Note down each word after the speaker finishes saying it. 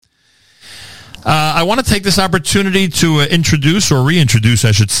I want to take this opportunity to introduce, or reintroduce,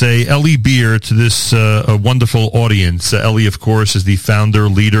 I should say, Eli Beer to this wonderful audience. Eli, of course, is the founder,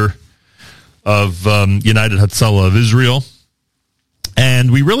 leader of United Hatzalah of Israel.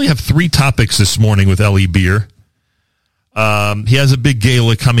 And we really have three topics this morning with Eli Beer. He has a big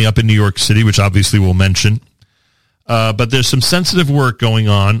gala coming up in New York City, which obviously we'll mention. But there's some sensitive work going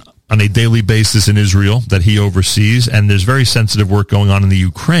on a daily basis in Israel that he oversees, and there's very sensitive work going on in the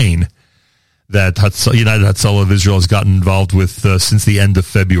Ukraine that United Hatzalah of Israel has gotten involved with since the end of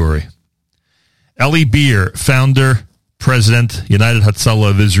February. Eli Beer, founder, president, United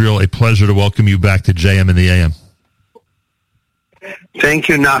Hatzalah of Israel, a pleasure to welcome you back to JM in the AM. Thank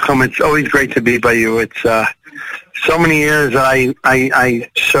you, Nachum. It's always great to be by you. It's so many years that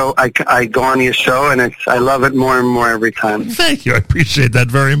I go on your show, and I love it more and more every time. Thank you. I appreciate that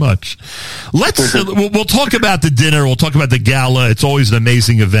very much. Let's we'll talk about the dinner. We'll talk about the gala. It's always an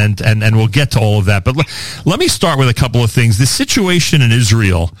amazing event, and we'll get to all of that. But let me start with a couple of things. The situation in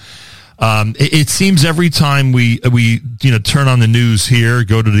Israel. It seems every time we turn on the news here,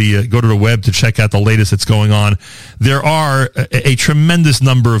 go to the web to check out the latest that's going on, there are a tremendous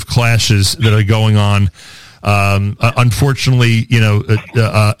number of clashes that are going on. Unfortunately,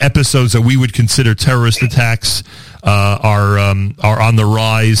 episodes that we would consider terrorist attacks are on the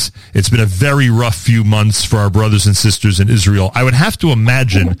rise. It's been a very rough few months for our brothers and sisters in Israel. I would have to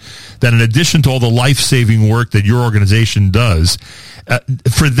imagine that in addition to all the life-saving work that your organization does,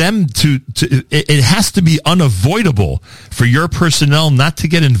 for them it has to be unavoidable for your personnel not to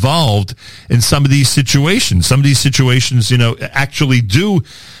get involved in some of these situations. Some of these situations, actually do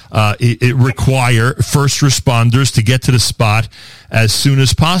it require first responders to get to the spot as soon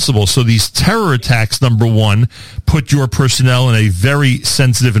as possible. So these terror attacks, number one, put your personnel in a very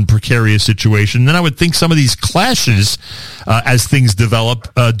sensitive and precarious situation. Then I would think some of these clashes, as things develop,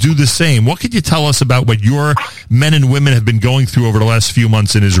 do the same. What could you tell us about what your men and women have been going through over the last few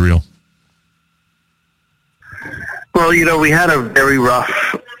months in Israel? Well, we had a very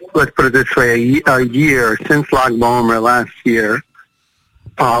rough, let's put it this way, a year since Lag BaOmer last year,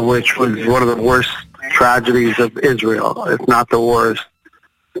 which was one of the worst tragedies of Israel, if not the worst.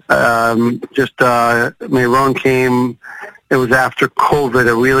 Meron came, it was after COVID,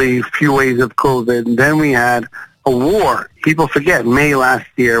 a really few waves of COVID, and then we had a war. People forget, May last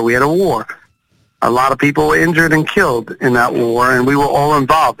year, we had a war. A lot of people were injured and killed in that war, and we were all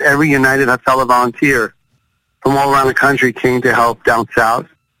involved. Every United Hatzalah volunteer from all around the country came to help down south.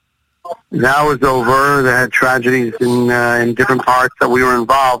 That was over. They had tragedies in different parts that we were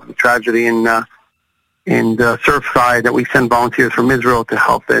involved. The tragedy in Surfside that we sent volunteers from Israel to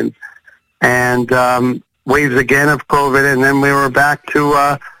help in, and waves again of COVID, and then we were back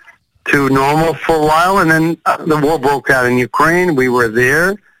to normal for a while, and then the war broke out in Ukraine. We were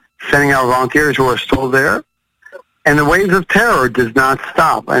there, sending out volunteers who are still there, and the waves of terror does not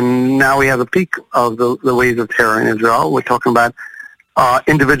stop. And now we have a peak of the waves of terror in Israel. We're talking about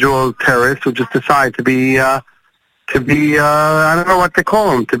individual terrorists who just decide to be I don't know what they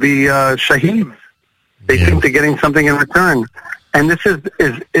call them, to be shaheeds. They think they're getting something in return, and this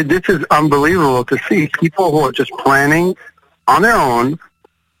is unbelievable to see people who are just planning on their own.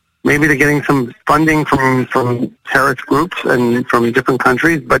 Maybe they're getting some funding from terrorist groups and from different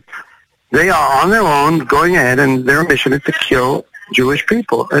countries, but they are on their own going ahead, and their mission is to kill Jewish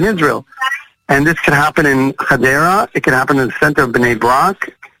people in Israel. And this could happen in Hadera. It could happen in the center of Bnei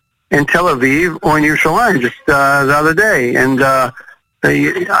Brak, in Tel Aviv, or in Yerushalayim just the other day. And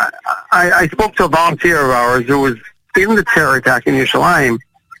I spoke to a volunteer of ours who was in the terror attack in Yerushalayim,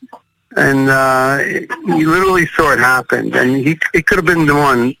 and he literally saw it happen. And it could have been the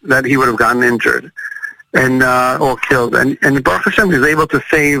one that he would have gotten injured and or killed. And Baruch Hashem was able to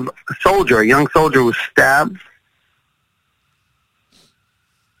save a soldier, a young soldier who was stabbed.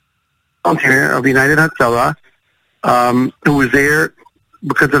 Volunteer of United Hatzalah, who was there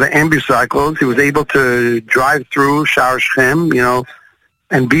because of the ambush cycles. He was able to drive through Sha'ar Shechem,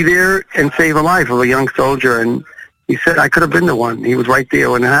 and be there and save a life of a young soldier. And he said, I could have been the one. He was right there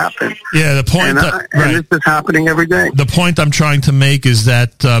when it happened. Yeah, the point... And this is happening every day. The point I'm trying to make is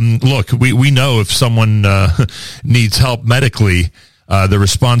that, look, we know if someone needs help medically, the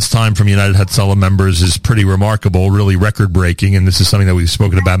response time from United Hatzalah members is pretty remarkable, really record-breaking, and this is something that we've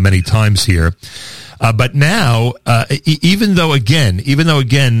spoken about many times here. But now, even though again,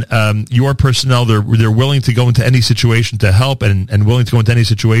 your personnel, they're willing to go into any situation to help and willing to go into any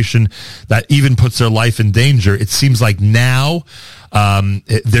situation that even puts their life in danger, it seems like now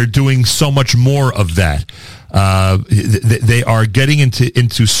they're doing so much more of that. They are getting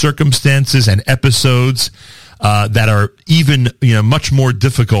into circumstances and episodes that are even much more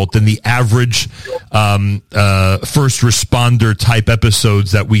difficult than the average first responder type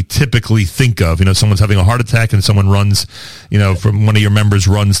episodes that we typically think of. Someone's having a heart attack and someone runs, from one of your members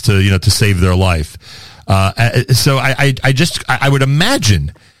runs to save their life. So I would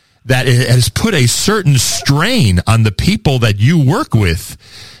imagine that it has put a certain strain on the people that you work with,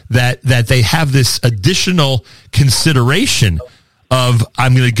 that they have this additional consideration of,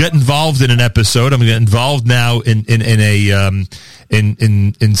 I'm going to get involved in an episode. I'm going to get involved now in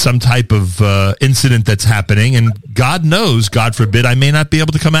some type of incident that's happening, and God knows, God forbid, I may not be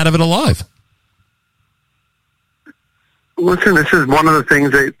able to come out of it alive. Listen, this is one of the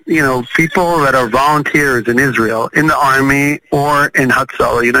things that, people that are volunteers in Israel, in the army, or in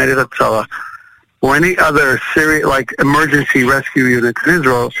Hatzalah, United Hatzalah, or any other serious, emergency rescue units in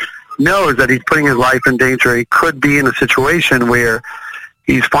Israel, knows that he's putting his life in danger. He could be in a situation where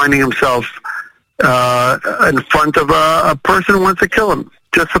he's finding himself in front of a person who wants to kill him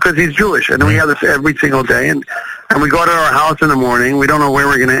just because he's Jewish. And we have this every single day. And we go to our house in the morning. We don't know where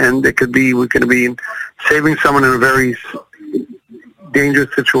we're going to end. It could be we're going to be saving someone in a very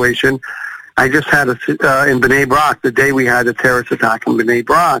dangerous situation. I just had in Bnei Brak, the day we had the terrorist attack in Bnei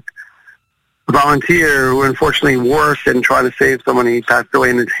Brak, a volunteer who unfortunately worked and tried to save someone. He passed away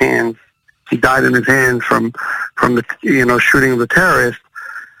in his hands. He died in his hands from the shooting of the terrorist.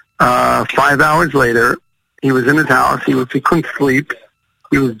 5 hours later, he was in his house. He couldn't sleep.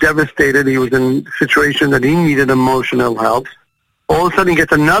 He was devastated. He was in a situation that he needed emotional help. All of a sudden, he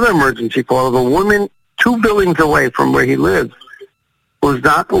gets another emergency call of a woman 2 buildings away from where he lives,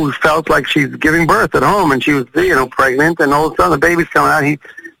 who felt like she's giving birth at home, and she was, pregnant, and all of a sudden the baby's coming out.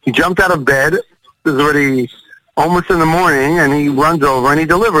 He jumped out of bed. It was already almost in the morning, and he runs over and he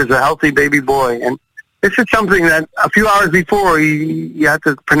delivers a healthy baby boy. And this is something that a few hours before he had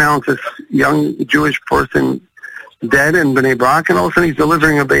to pronounce this young Jewish person dead in Bnei Brak, and all of a sudden he's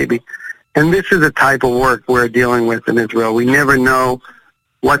delivering a baby. And this is the type of work we're dealing with in Israel. We never know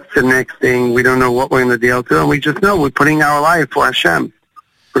what's the next thing. We don't know what we're going to deal to, and we just know we're putting our life for Hashem.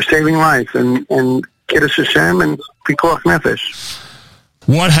 We're saving life and Kiddush Hashem and Pikuach Nefesh.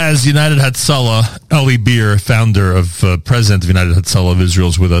 What has United Hatzalah, Eli Beer, founder of president of United Hatzalah of Israel,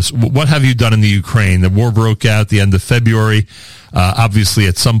 is with us. What have you done in the Ukraine? The war broke out at the end of February. Obviously,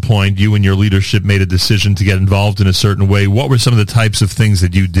 at some point, you and your leadership made a decision to get involved in a certain way. What were some of the types of things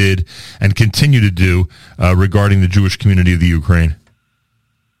that you did and continue to do regarding the Jewish community of the Ukraine?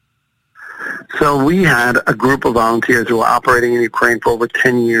 So we had a group of volunteers who were operating in Ukraine for over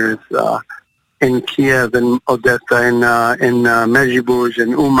 10 years, in Kiev and Odessa and in Mezhibuzh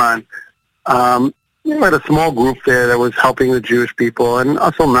and Uman. We had a small group there that was helping the Jewish people and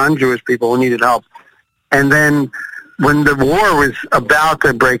also non-Jewish people who needed help. And then when the war was about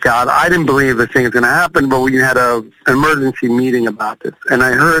to break out, I didn't believe this thing was going to happen, but we had an emergency meeting about this. And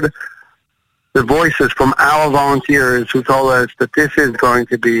I heard the voices from our volunteers who told us that this is going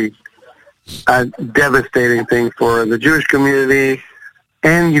to be a devastating thing for the Jewish community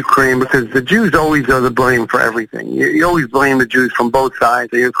and Ukraine, because the Jews always are the blame for everything. You always blame the Jews from both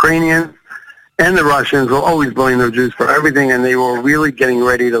sides. The Ukrainians and the Russians will always blame the Jews for everything, and they were really getting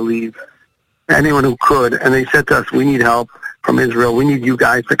ready to leave anyone who could. And they said to us, we need help from Israel. We need you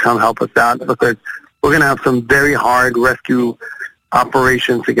guys to come help us out, because we're going to have some very hard rescue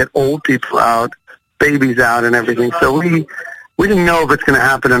operations to get old people out, babies out, and everything. So we didn't know if it's going to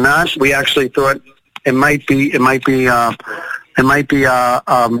happen or not. We actually thought it might be a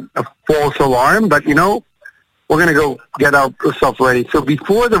false alarm, but we're going to go get ourselves ready. So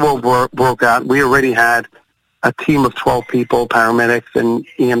before the war broke out, we already had a team of 12 people, paramedics and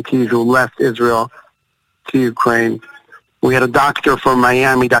EMTs, who left Israel to Ukraine. We had a doctor from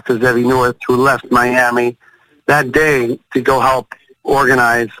Miami, Dr. Zevi North, who left Miami that day to go help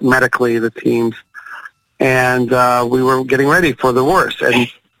organize medically the teams. And we were getting ready for the worst.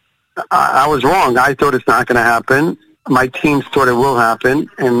 And I was wrong. I thought it's not going to happen. My teams thought it will happen,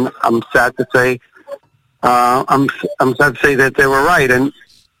 and I'm sad to say, that they were right.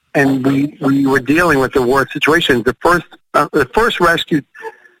 And we were dealing with the war situation. The first rescue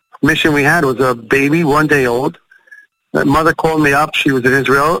mission we had was a baby, 1 day old. The mother called me up. She was in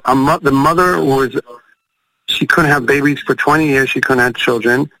Israel. The mother she couldn't have babies for 20 years. She couldn't have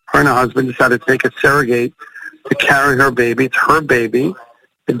children. Her and her husband decided to take a surrogate to carry her baby. It's her baby.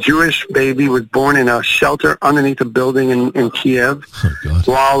 A Jewish baby was born in a shelter underneath a building in Kiev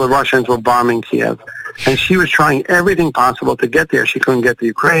while the Russians were bombing Kiev. And she was trying everything possible to get there. She couldn't get to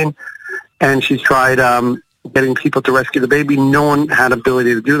Ukraine, and she tried getting people to rescue the baby. No one had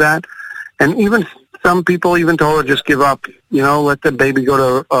ability to do that. And even some people even told her just give up. Let the baby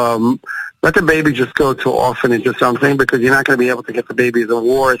go to let the baby just go to orphanage or something, because you're not going to be able to get the baby. The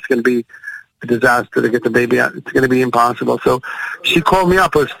war, it's going to be a disaster to get the baby out. It's going to be impossible. So she called me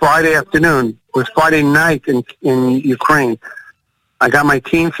up. It was Friday afternoon. It was Friday night in Ukraine. I got my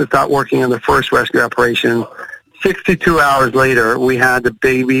team to start working on the first rescue operation. 62 hours later, we had the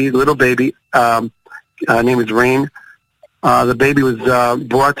baby, little baby. Name is Rain. The baby was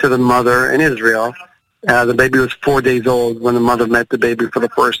brought to the mother in Israel. The baby was 4 days old when the mother met the baby for the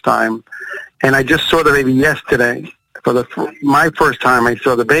first time. And I just saw the baby yesterday. For my first time, I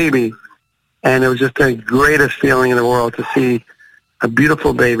saw the baby. And it was just the greatest feeling in the world to see a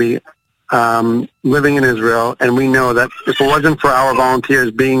beautiful baby living in Israel. And we know that if it wasn't for our volunteers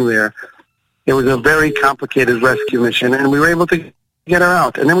being there, it was a very complicated rescue mission. And we were able to get her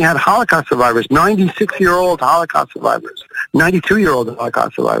out. And then we had Holocaust survivors, 96-year-old Holocaust survivors, 92-year-old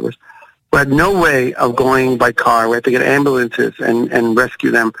Holocaust survivors, who had no way of going by car. We had to get ambulances and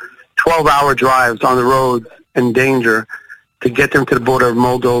rescue them. 12-hour drives on the roads in danger to get them to the border of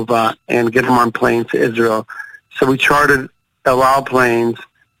Moldova and get them on planes to Israel. So we chartered El Al planes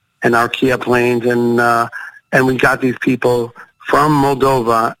and our Kia planes, and we got these people from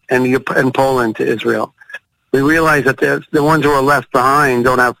Moldova and Poland to Israel. We realized that the ones who are left behind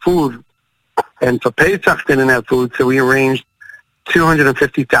don't have food, and for Pesach didn't have food, so we arranged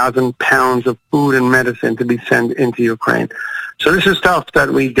 250,000 pounds of food and medicine to be sent into Ukraine. So this is stuff that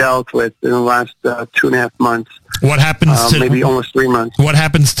we dealt with in the last 2.5 months. What happens maybe almost 3 months. What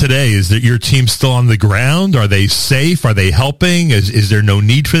happens today? Is that your team still on the ground? Are they safe? Are they helping? Is there no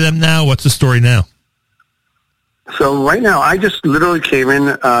need for them now? What's the story now? So right now, I just literally came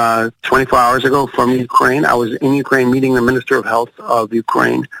in 24 hours ago from Ukraine. I was in Ukraine meeting the Minister of Health of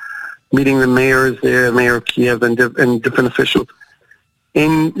Ukraine, meeting the mayors there, Mayor of Kiev, and different officials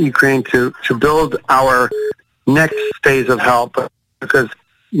in Ukraine to build our next phase of help, because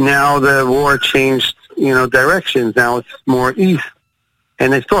now the war changed, directions. Now it's more east,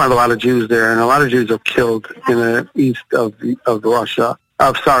 and they still have a lot of Jews there, and a lot of Jews are killed in the east of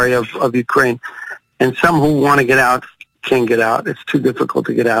Ukraine. And some who want to get out can't get out. It's too difficult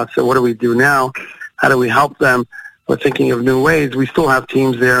to get out. So what do we do now? How do we help them? We're thinking of new ways. We still have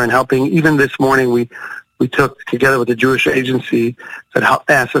teams there and helping. Even this morning, we took together with the Jewish agency that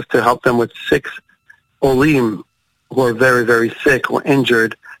asked us to help them with 6 Olim who are very, very sick or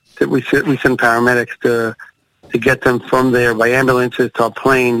injured. That we send paramedics to get them from there by ambulances to a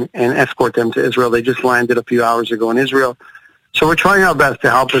plane and escort them to Israel. They just landed a few hours ago in Israel. So we're trying our best to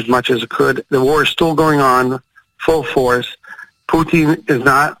help as much as it could. The war is still going on, full force. Putin is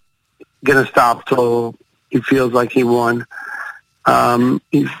not going to stop till he feels like he won.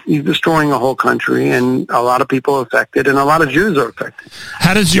 He's destroying a whole country, and a lot of people are affected, and a lot of Jews are affected.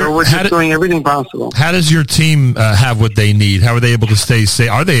 We're just doing everything possible. How does your team have what they need? How are they able to stay safe?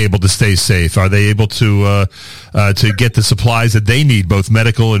 Are they able to stay safe? Are they able to get the supplies that they need, both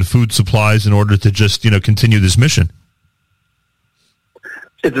medical and food supplies, in order to just continue this mission?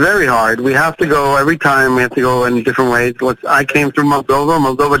 It's very hard. We have to go every time. We have to go in different ways. I came through Moldova.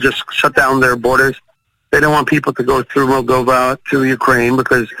 Moldova just shut down their borders. They don't want people to go through Moldova to Ukraine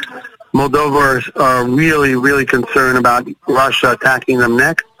because Moldovans are really, really concerned about Russia attacking them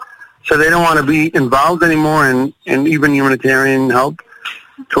next. So they don't want to be involved anymore in even humanitarian help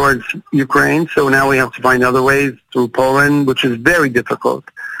towards Ukraine. So now we have to find other ways through Poland, which is very difficult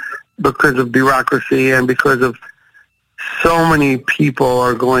because of bureaucracy and because of so many people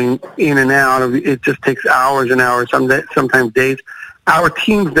are going in and out. It just takes hours and hours, sometimes days. Our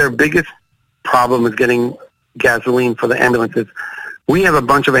teams, their biggest problem is getting gasoline for the ambulances. We have a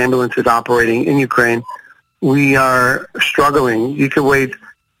bunch of ambulances operating in Ukraine. We are struggling. You could wait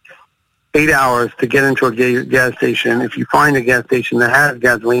 8 hours to get into a gas station. If you find a gas station that has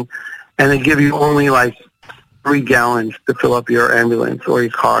gasoline, and they give you only like 3 gallons to fill up your ambulance or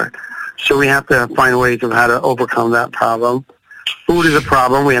your car. So we have to find ways of how to overcome that problem. Food is a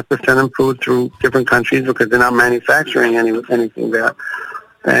problem. We have to send them food through different countries because they're not manufacturing anything there.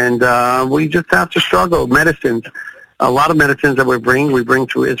 And we just have to struggle. Medicines. A lot of medicines that we bring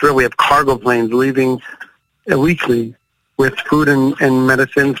to Israel. We have cargo planes leaving weekly with food and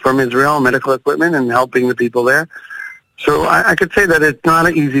medicines from Israel, medical equipment, and helping the people there. So I could say that it's not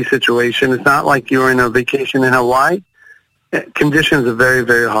an easy situation. It's not like you're in a vacation in Hawaii. Conditions are very,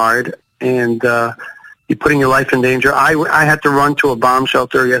 very hard, and you're putting your life in danger. I had to run to a bomb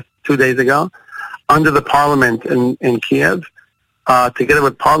shelter 2 days ago under the parliament in Kiev together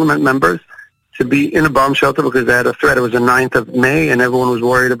with parliament members to be in a bomb shelter because they had a threat. It was the 9th of May, and everyone was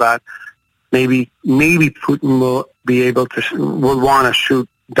worried about maybe Putin will want to shoot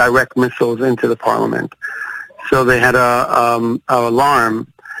direct missiles into the parliament. So they had a alarm.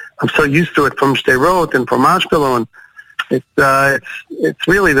 I'm so used to it from Sderot and from Ashkelon. It's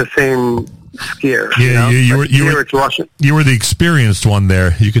really the same scare. Yeah, you were the experienced one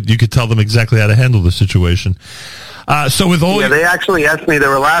there. You could tell them exactly how to handle the situation. So with all they actually asked me. They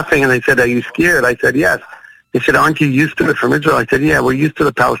were laughing and they said, "Are you scared?" I said, "Yes." They said, "Aren't you used to it from Israel?" I said, "Yeah, we're used to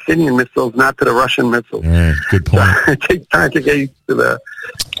the Palestinian missiles, not to the Russian missiles." Yeah, good point. So it takes time to get used to the.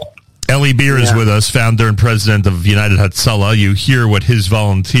 Eli Beer is with us, founder and president of United Hatzalah. You hear what his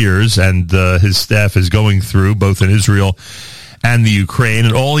volunteers and his staff is going through, both in Israel and the Ukraine,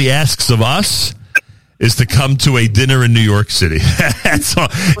 and all he asks of us is to come to a dinner in New York City. So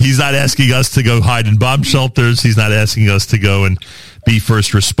he's not asking us to go hide in bomb shelters. He's not asking us to go and be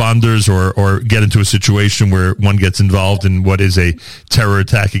first responders or get into a situation where one gets involved in what is a terror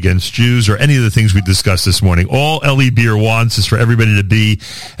attack against Jews or any of the things we discussed this morning. All Eli Beer wants is for everybody to be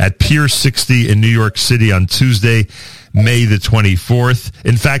at Pier 60 in New York City on Tuesday, May the 24th.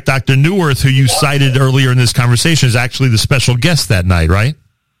 In fact, Dr. Neuwirth, who you cited earlier in this conversation, is actually the special guest that night, right?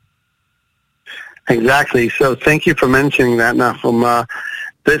 Exactly. So thank you for mentioning that, Nahum.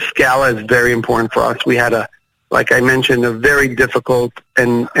 This gala is very important for us. We had like I mentioned, a very difficult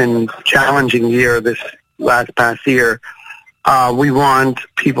and challenging year this past year. We want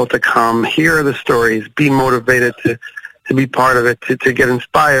people to come, hear the stories, be motivated to be part of it, to get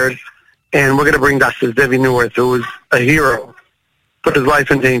inspired. And we're going to bring Dr. Zevi Neuwirth, who was a hero, put his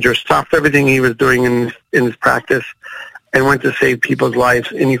life in danger, stopped everything he was doing in his practice, and went to save people's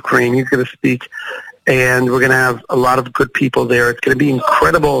lives in Ukraine. He's going to speak, and we're going to have a lot of good people there. It's going to be an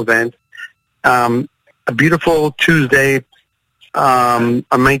incredible event. A beautiful Tuesday on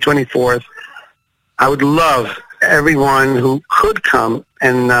May 24th. I would love everyone who could come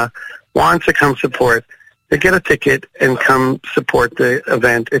and wants to come support to get a ticket and come support the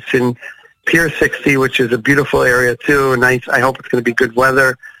event. It's in Pier 60, which is a beautiful area too. Nice. I hope it's going to be good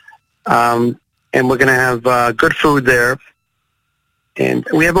weather. And we're going to have good food there. And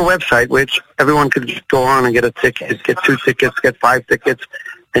we have a website which everyone could just go on and get a ticket, get 2 tickets, get 5 tickets,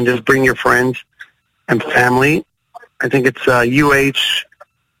 and just bring your friends and family. I think it's UH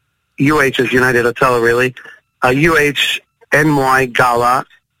is United Hatzalah, really.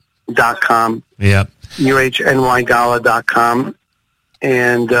 UHNYGala.com. Yeah. UHNYGala.com.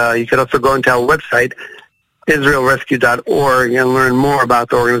 And you could also go into our website, IsraelRescue.org, and learn more about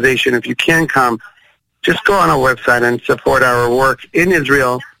the organization. If you can come, just go on our website and support our work in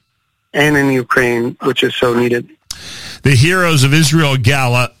Israel and in Ukraine, which is so needed. The Heroes of Israel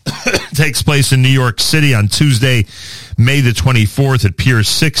Gala takes place in New York City on Tuesday, May the 24th at Pier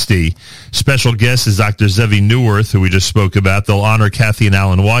 60. Special guest is Dr. Zevi Neuwirth, who we just spoke about. They'll honor Kathy and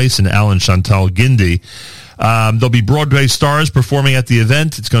Alan Weiss and Alan Chantal Gindi. There'll be Broadway stars performing at the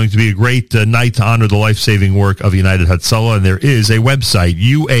event. It's going to be a great night to honor the life-saving work of United Hatzalah, and there is a website,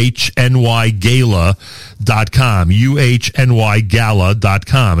 UHNYGala.com,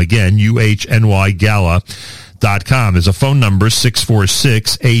 UHNYGala.com. Again, UHNYGala.com. There's a phone number,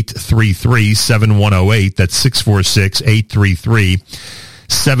 646-833-7108. That's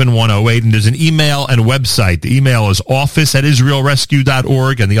 646-833-7108. And there's an email and website. The email is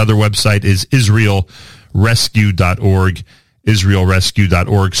office@israelrescue.org, and the other website is israelrescue.org,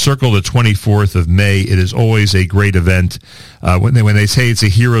 israelrescue.org. Circle the 24th of May. It is always a great event. When they say it's a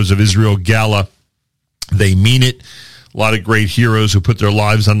Heroes of Israel Gala, they mean it. A lot of great heroes who put their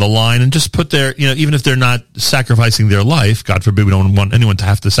lives on the line and just put their, even if they're not sacrificing their life, God forbid we don't want anyone to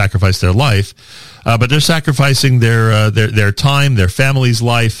have to sacrifice their life, but they're sacrificing their time, their family's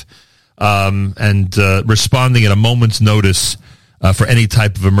life, and responding at a moment's notice for any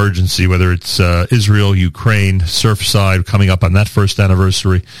type of emergency, whether it's Israel, Ukraine, Surfside, coming up on that first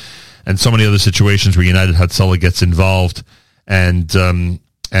anniversary, and so many other situations where United Hatzalah gets involved and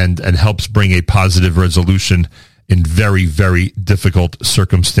helps bring a positive resolution in very, very difficult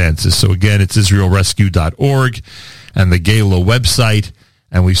circumstances. So again, it's IsraelRescue.org and the Gala website,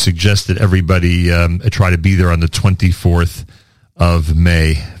 and we suggest that everybody try to be there on the 24th of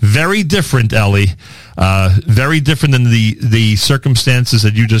May. Very different, Eli. Very different than the circumstances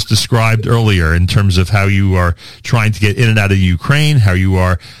that you just described earlier in terms of how you are trying to get in and out of Ukraine, how you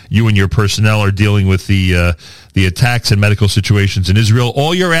and your personnel are dealing with the attacks and medical situations in Israel.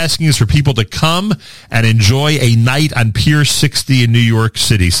 All you're asking is for people to come and enjoy a night on Pier 60 in New York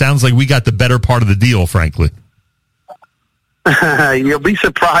City. Sounds like we got the better part of the deal, frankly. You'll be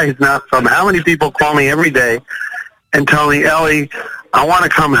surprised now from how many people call me every day and tell me, Eli, I want to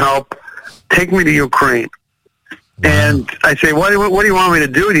come help. Take me to Ukraine. Wow. And I say, what do you want me to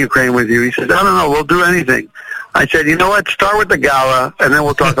do in Ukraine with you? He says, I don't know. We'll do anything. I said, you know what? Start with the gala, and then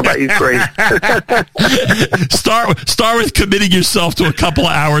we'll talk about Ukraine. Start with committing yourself to a couple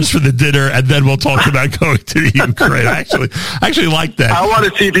of hours for the dinner, and then we'll talk about going to the Ukraine. I actually like that. I want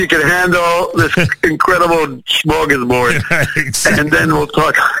to see if you can handle this incredible smorgasbord, and then we'll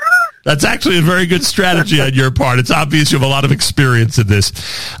talk. That's actually a very good strategy on your part. It's obvious you have a lot of experience in this.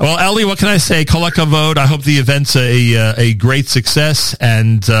 Well, Eli, what can I say? Kol hakavod. I hope the event's a great success,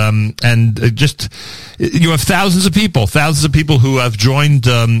 and just you have thousands of people who have joined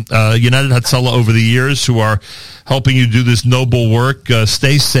United Hatzalah over the years, who are helping you do this noble work.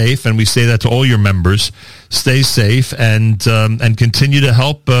 Stay safe, and we say that to all your members. Stay safe, and continue to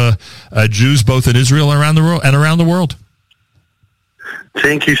help Jews both in Israel and around the world.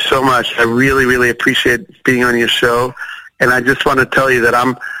 Thank you so much. I really, really appreciate being on your show, and I just want to tell you that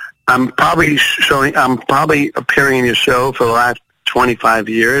I'm probably appearing in your show for the last 25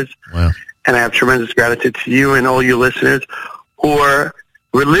 years. Wow. And I have tremendous gratitude to you and all your listeners who are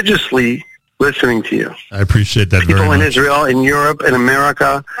religiously listening to you. I appreciate that very much. People in Israel, in Europe, in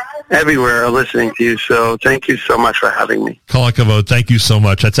America, everywhere are listening to you. So thank you so much for having me. Kol hakavod. Thank you so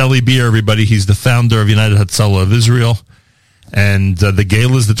much. That's Eli Beer, everybody. He's the founder of United Hatzalah of Israel. And the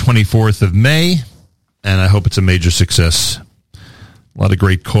gala is the 24th of May, and I hope it's a major success. A lot of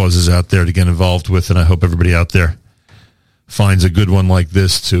great causes out there to get involved with, and I hope everybody out there finds a good one like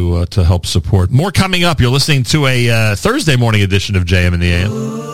this to help support. More coming up. You're listening to a Thursday morning edition of JM in the AM.